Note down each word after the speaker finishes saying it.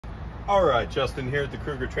All right, Justin here at the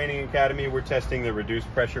Kruger Training Academy. We're testing the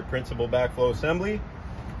reduced pressure principal backflow assembly.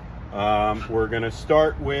 We're going to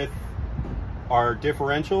start with our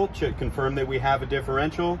differential, confirm that we have a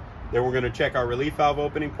differential. Then we're going to check our relief valve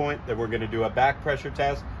opening point. Then we're going to do a back pressure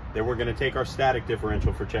test. Then we're going to take our static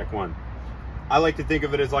differential for check one. I like to think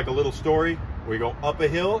of it as like a little story. We go up a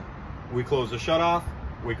hill, we close the shutoff,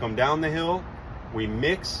 we come down the hill, we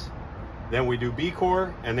mix, then we do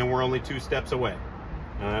B-core, and then we're only 2 steps away.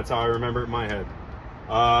 That's how I remember it in my head.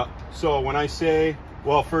 So when I say,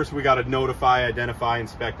 well, first we got to notify, identify,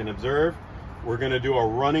 inspect, and observe. We're going to do a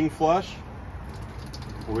running flush.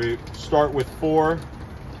 We start with 4,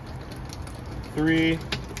 3,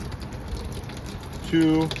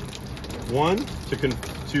 2, 1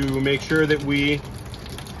 to make sure that we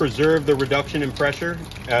preserve the reduction in pressure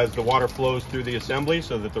as the water flows through the assembly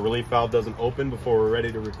so that the relief valve doesn't open before we're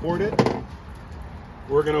ready to record it.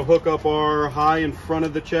 We're going to hook up our high in front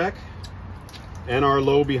of the check and our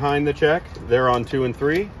low behind the check. They're on 2 and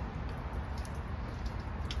 3.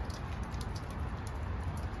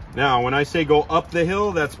 Now, when I say go up the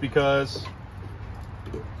hill, that's because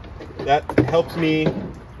that helps me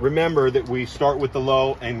remember that we start with the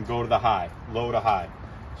low and go to the high, low to high.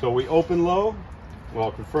 So we open low.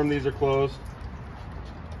 Well, confirm these are closed.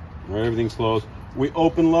 All right, everything's closed. We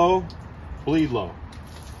open low, bleed low.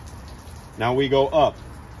 Now we go up.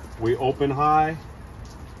 We open high,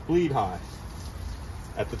 bleed high.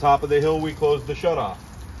 At the top of the hill, we close the shutoff.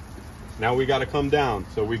 Now we got to come down.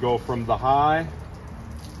 So we go from the high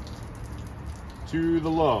to the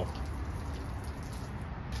low.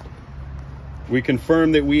 We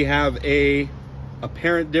confirm that we have a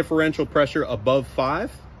apparent differential pressure above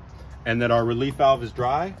 5 and that our relief valve is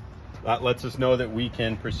dry. That lets us know that we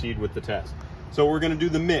can proceed with the test. So we're going to do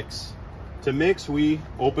the mix. To mix, we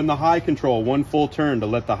open the high control 1 full turn to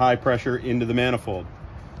let the high pressure into the manifold.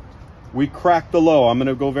 We crack the low. I'm going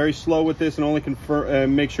to go very slow with this and only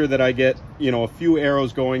make sure that I get, a few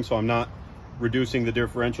arrows going so I'm not reducing the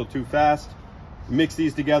differential too fast. Mix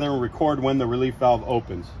these together and record when the relief valve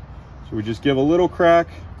opens. So we just give a little crack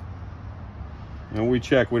and we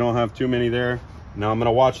check. We don't have too many there. Now I'm going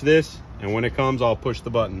to watch this, and when it comes, I'll push the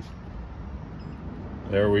button.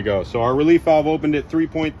 There we go. So our relief valve opened at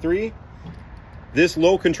 3.3. This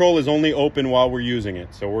low control is only open while we're using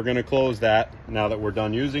it. So we're going to close that now that we're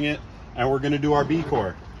done using it. And we're going to do our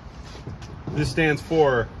B-core. This stands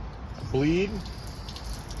for bleed,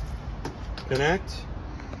 connect,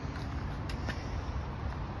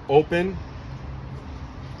 open,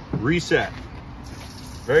 reset.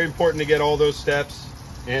 Very important to get all those steps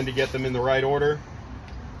and to get them in the right order.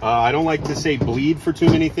 I don't like to say bleed for too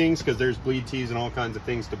many things because there's bleed tees and all kinds of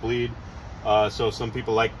things to bleed. So some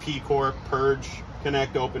people like P-core, purge,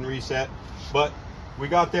 connect, open, reset. But we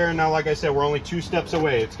got there, and now, like I said, we're only 2 steps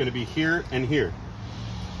away. It's going to be here and here.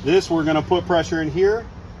 This, we're going to put pressure in here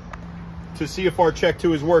to see if our check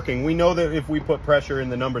 2 is working. We know that if we put pressure in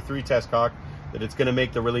the number 3 test cock, that it's going to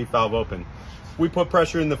make the relief valve open. If we put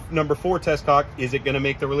pressure in the number 4 test cock, is it going to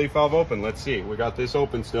make the relief valve open? Let's see. We got this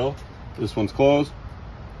open still. This one's closed.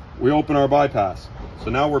 We open our bypass. So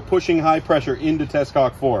now we're pushing high pressure into test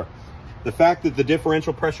cock 4. The fact that the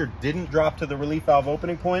differential pressure didn't drop to the relief valve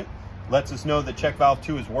opening point lets us know that check valve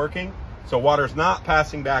 2 is working. So water's not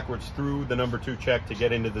passing backwards through the number 2 check to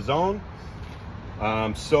get into the zone.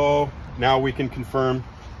 So now we can confirm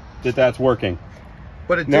that that's working.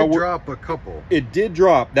 But it did drop a couple. It did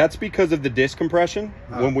drop. That's because of the disc compression.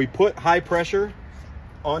 When we put high pressure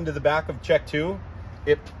onto the back of check 2,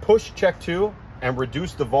 it pushed check 2 and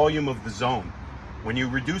reduced the volume of the zone. When you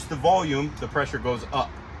reduce the volume, the pressure goes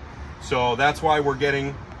up. So that's why we're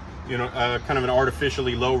getting, kind of an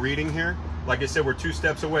artificially low reading here. Like I said, we're 2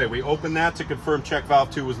 steps away. We open that to confirm check valve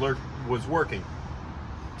 2 was working.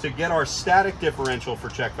 To get our static differential for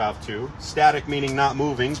check valve 2, static meaning not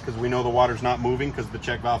moving, because we know the water's not moving because the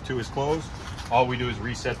check valve 2 is closed, all we do is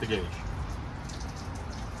reset the gauge.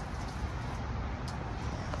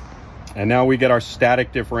 And now we get our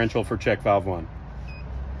static differential for check valve 1.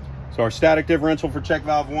 So our static differential for check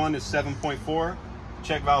valve 1 is 7.4.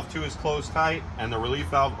 Check valve 2 is closed tight, and the relief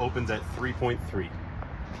valve opens at 3.3.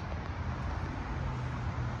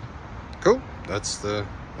 Cool. That's a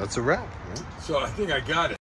wrap. Right? So I think I got it.